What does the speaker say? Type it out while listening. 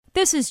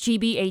This is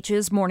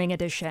GBH's Morning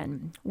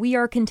Edition. We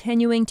are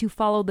continuing to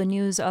follow the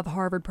news of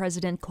Harvard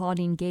President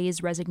Claudine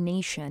Gay's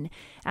resignation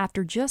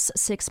after just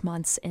 6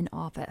 months in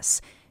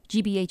office.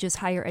 GBH's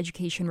higher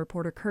education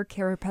reporter Kirk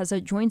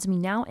Carapezza joins me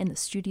now in the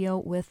studio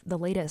with the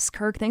latest.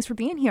 Kirk, thanks for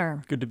being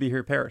here. Good to be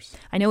here, Paris.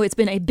 I know it's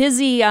been a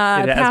busy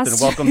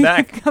past welcome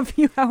back. a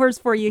few hours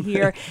for you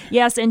here.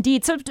 Yes,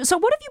 indeed. So what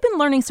have you been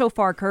learning so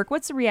far, Kirk?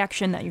 What's the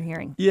reaction that you're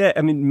hearing? Yeah,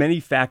 I mean, many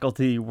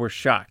faculty were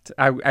shocked.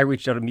 I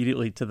reached out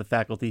immediately to the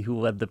faculty who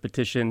led the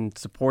petition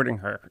supporting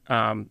her.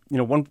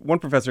 One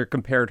professor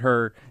compared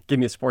her, gave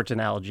me a sports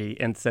analogy,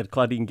 and said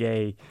Claudine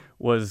Gay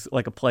was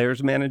like a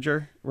player's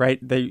manager, right?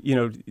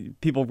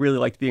 People really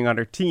liked being on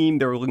her team.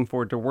 They were looking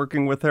forward to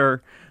working with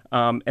her,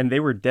 and they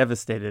were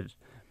devastated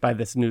by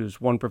this news.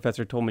 One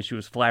professor told me she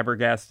was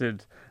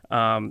flabbergasted,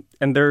 and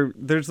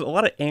there's a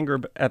lot of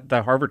anger at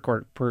the Harvard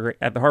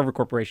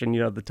Corporation,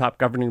 the top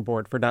governing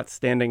board, for not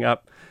standing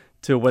up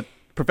to what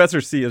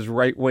professors see as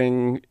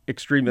right-wing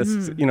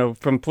extremists,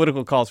 from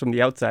political calls from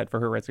the outside for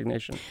her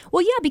resignation.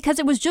 Well, yeah, because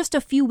it was just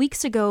a few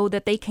weeks ago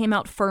that they came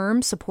out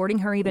firm supporting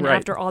her, even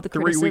after all the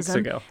criticism. 3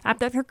 weeks ago.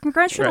 After her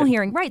congressional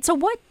hearing. Right. So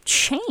what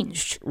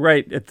changed?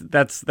 Right.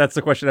 That's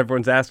the question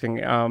everyone's asking.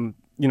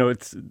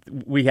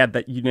 We had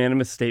that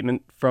unanimous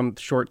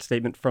short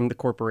statement from the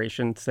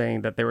corporation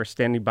saying that they were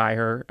standing by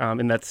her.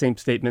 In that same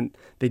statement,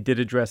 they did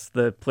address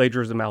the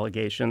plagiarism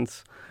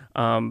allegations.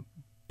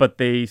 But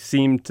they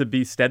seemed to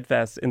be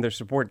steadfast in their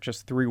support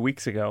just 3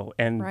 weeks ago.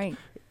 And right.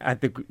 I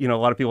think, a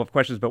lot of people have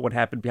questions about what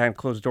happened behind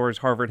closed doors.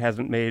 Harvard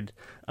hasn't made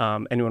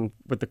anyone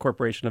with the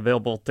corporation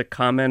available to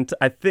comment.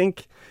 I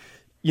think,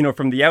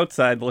 from the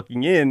outside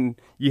looking in,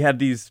 you had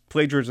these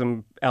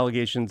plagiarism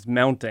allegations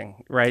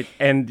mounting, right?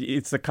 And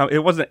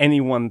it wasn't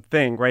any one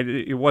thing, right?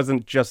 It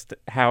wasn't just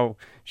how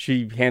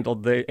she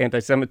handled the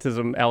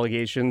antisemitism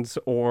allegations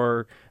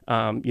or,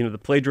 the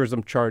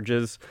plagiarism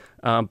charges,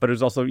 but it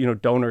was also,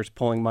 donors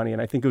pulling money.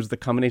 And I think it was the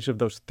combination of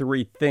those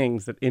three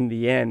things that in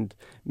the end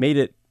made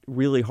it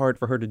really hard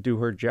for her to do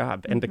her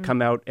job and to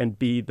come out and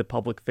be the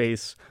public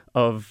face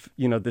of,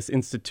 this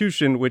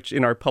institution, which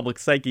in our public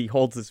psyche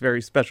holds this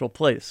very special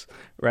place,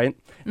 right?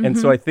 And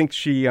so I think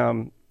she,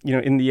 in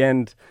the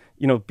end,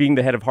 being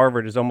the head of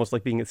Harvard is almost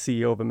like being a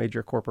CEO of a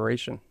major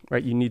corporation,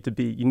 right? You need to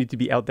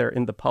be out there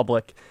in the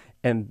public,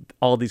 and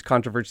all these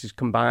controversies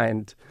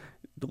combined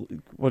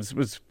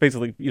was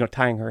basically,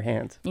 tying her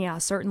hands. Yeah,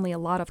 certainly a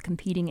lot of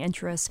competing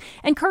interests.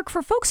 And Kirk,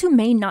 for folks who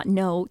may not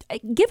know,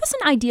 give us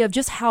an idea of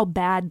just how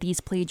bad these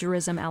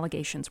plagiarism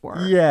allegations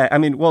were. Yeah, I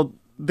mean, well,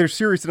 they're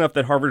serious enough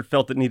that Harvard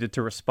felt it needed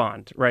to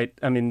respond, right?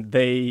 I mean,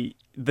 the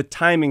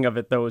timing of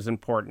it, though, is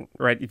important,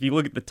 right? If you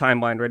look at the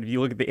timeline, right, if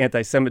you look at the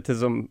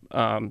anti-Semitism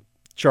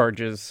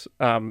charges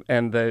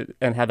and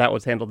how that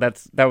was handled,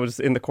 that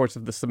was in the course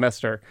of the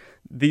semester.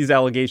 These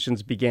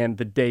allegations began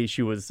the day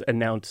she was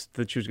announced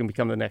that she was going to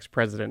become the next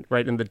president,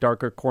 right? In the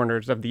darker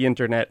corners of the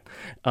internet,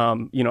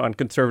 on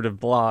conservative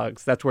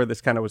blogs. That's where this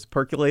kind of was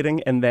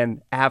percolating. And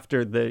then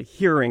after the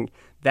hearing,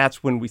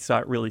 that's when we saw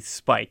it really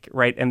spike,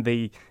 right? And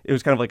it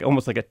was kind of like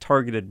almost like a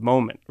targeted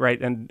moment,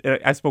 right? And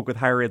I spoke with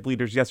higher ed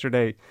leaders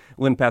yesterday,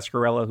 Lynn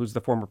Pasquarella, who's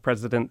the former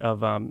president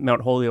of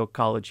Mount Holyoke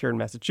College here in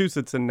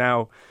Massachusetts, and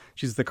now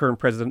she's the current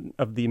president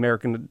of the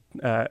American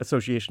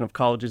Association of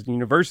Colleges and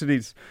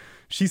Universities.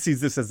 She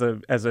sees this as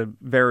a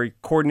very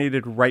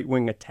coordinated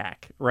right-wing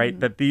attack, right?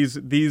 That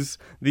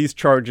these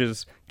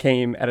charges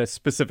came at a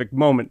specific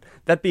moment.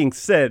 That being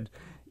said,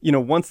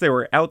 once they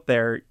were out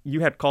there, you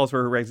had calls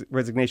for her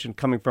resignation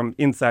coming from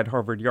inside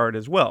Harvard Yard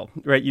as well,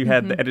 right? You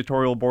had the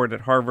editorial board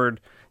at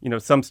Harvard,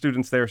 some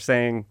students there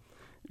saying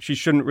she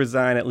shouldn't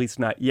resign, at least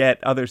not yet.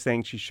 Others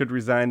saying she should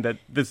resign, that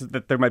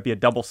there might be a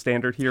double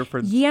standard here for.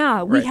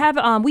 Yeah, we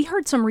have we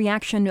heard some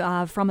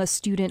reaction from a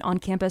student on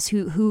campus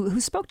who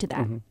spoke to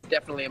that.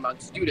 Definitely among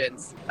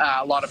students,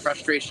 a lot of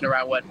frustration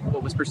around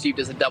what was perceived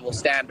as a double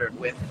standard,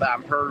 with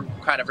her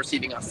kind of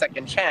receiving a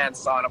second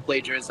chance on a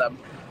plagiarism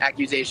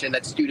accusation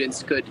that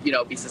students could,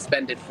 be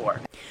suspended for.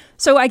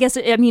 So I guess,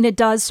 it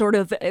does sort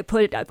of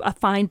put a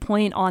fine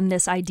point on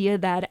this idea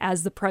that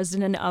as the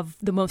president of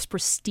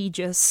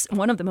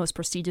one of the most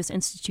prestigious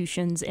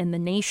institutions in the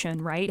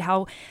nation, right?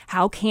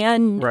 How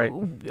can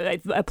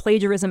a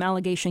plagiarism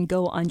allegation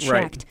go unchecked?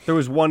 Right. There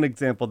was one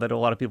example that a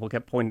lot of people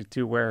kept pointing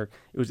to where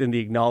it was in the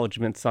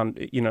acknowledgments on,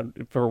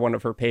 for one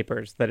of her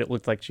papers, that it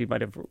looked like she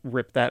might have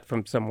ripped that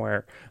from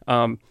somewhere.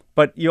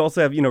 But you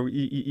also have,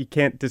 you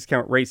can't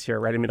discount race here,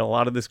 right? I mean, a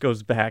lot of this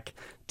goes back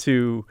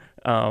to,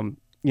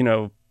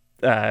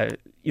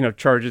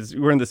 charges.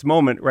 We're in this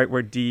moment, right,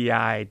 where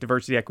DEI,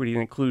 diversity, equity,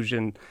 and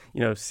inclusion,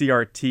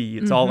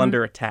 CRT, it's all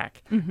under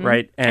attack,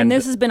 right? And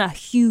this has been a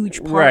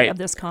huge part of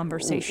this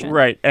conversation.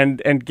 Right.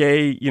 And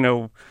Gay,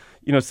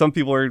 some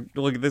people are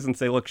look at this and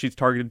say, look, she's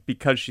targeted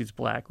because she's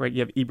black, right?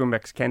 You have Ibram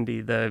X.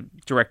 Kendi, the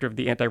director of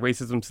the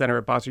Anti-Racism Center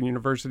at Boston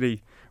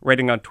University,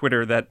 writing on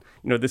Twitter that,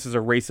 this is a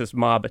racist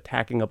mob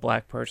attacking a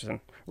black person,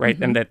 right?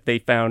 And that they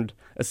found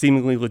a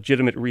seemingly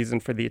legitimate reason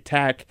for the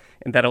attack,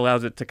 and that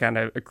allows it to kind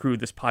of accrue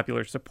this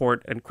popular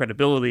support and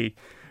credibility.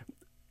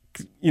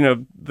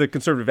 the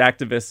conservative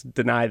activists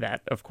deny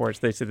that, of course.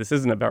 They say this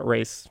isn't about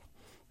race.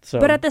 So.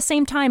 But at the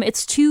same time,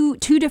 it's two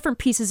different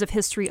pieces of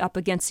history up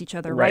against each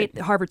other, right?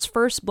 Harvard's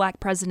first black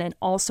president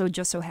also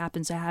just so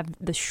happens to have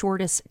the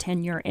shortest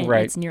tenure in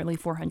its nearly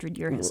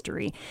 400-year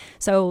history.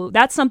 So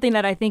that's something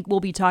that I think we'll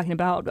be talking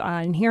about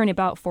and hearing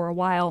about for a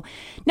while.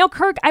 Now,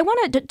 Kirk, I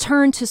want to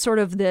turn to sort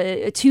of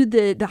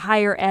the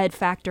higher ed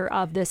factor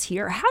of this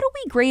here. How do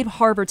we grade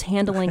Harvard's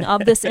handling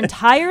of this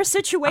entire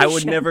situation? I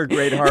would never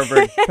grade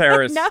Harvard,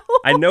 Paris. No?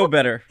 I know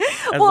better.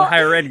 As a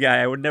higher ed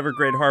guy, I would never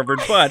grade Harvard.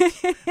 But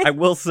I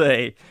will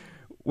say,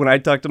 when I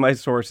talk to my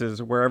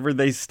sources, wherever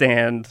they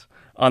stand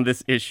on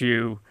this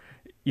issue,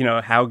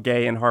 how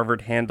Gay and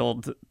Harvard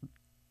handled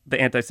the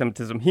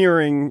anti-Semitism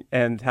hearing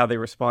and how they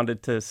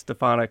responded to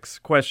Stefanik's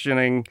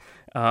questioning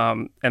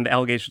and the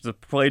allegations of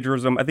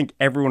plagiarism, I think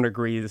everyone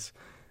agrees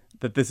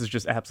that this is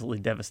just absolutely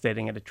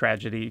devastating and a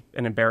tragedy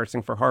and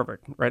embarrassing for Harvard,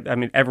 right? I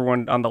mean,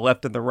 everyone on the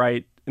left and the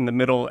right, in the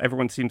middle,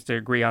 everyone seems to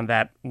agree on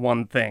that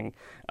one thing.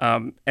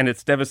 And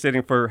it's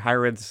devastating for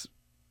higher ed's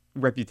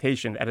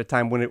reputation at a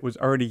time when it was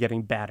already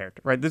getting battered,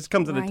 right? This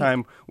comes at a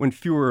time when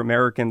fewer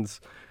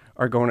Americans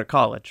are going to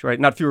college, right?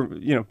 Not fewer,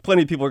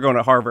 plenty of people are going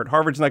to Harvard.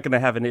 Harvard's not going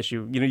to have an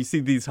issue. You see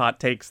these hot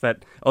takes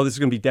that, this is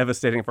going to be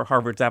devastating for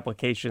Harvard's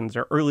applications,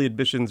 or early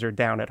admissions are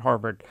down at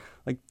Harvard.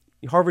 Like,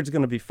 Harvard's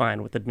going to be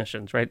fine with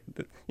admissions, right?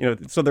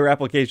 So their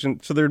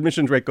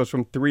admissions rate goes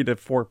from 3% to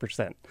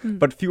 4%.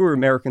 But fewer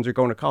Americans are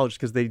going to college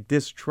because they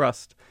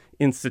distrust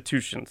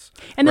institutions.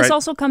 And this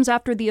also comes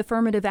after the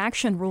affirmative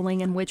action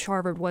ruling in which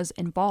Harvard was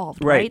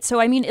involved, right?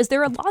 So, I mean, is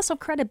there a loss of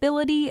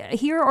credibility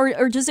here, or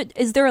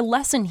is there a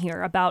lesson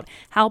here about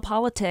how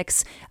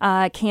politics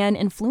can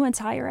influence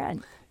higher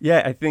ed?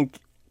 Yeah, I think,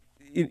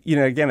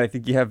 again, I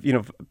think you have,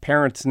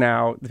 parents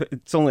now,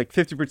 it's only like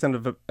 50%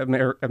 of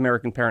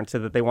American parents say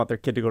that they want their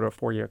kid to go to a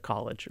 4-year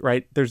college,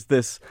 right? There's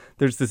this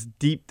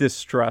deep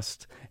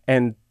distrust,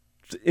 and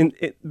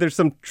there's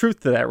some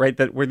truth to that, right?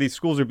 That where these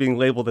schools are being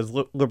labeled as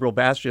liberal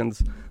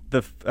bastions,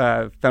 the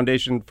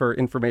Foundation for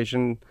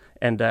Information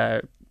and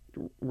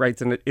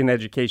Rights in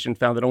Education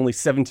found that only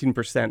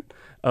 17%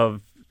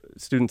 of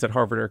students at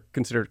Harvard are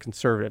considered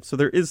conservative. So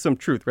there is some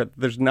truth, right?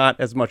 There's not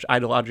as much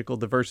ideological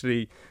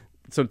diversity,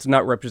 so it's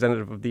not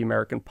representative of the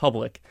American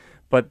public.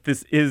 But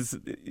this is,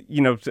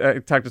 I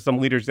talked to some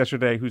leaders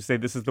yesterday who say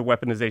this is the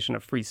weaponization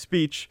of free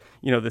speech.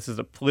 This is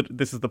the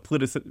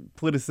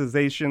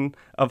politicization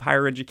of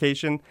higher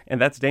education,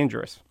 and that's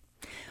dangerous.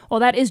 Well,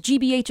 that is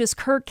GBH's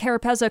Kirk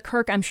Carapezza.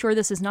 Kirk, I'm sure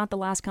this is not the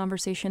last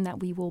conversation that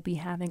we will be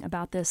having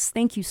about this.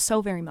 Thank you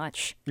so very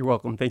much. You're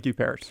welcome. Thank you,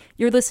 Paris.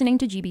 You're listening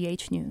to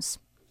GBH News.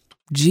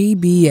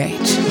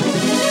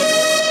 GBH.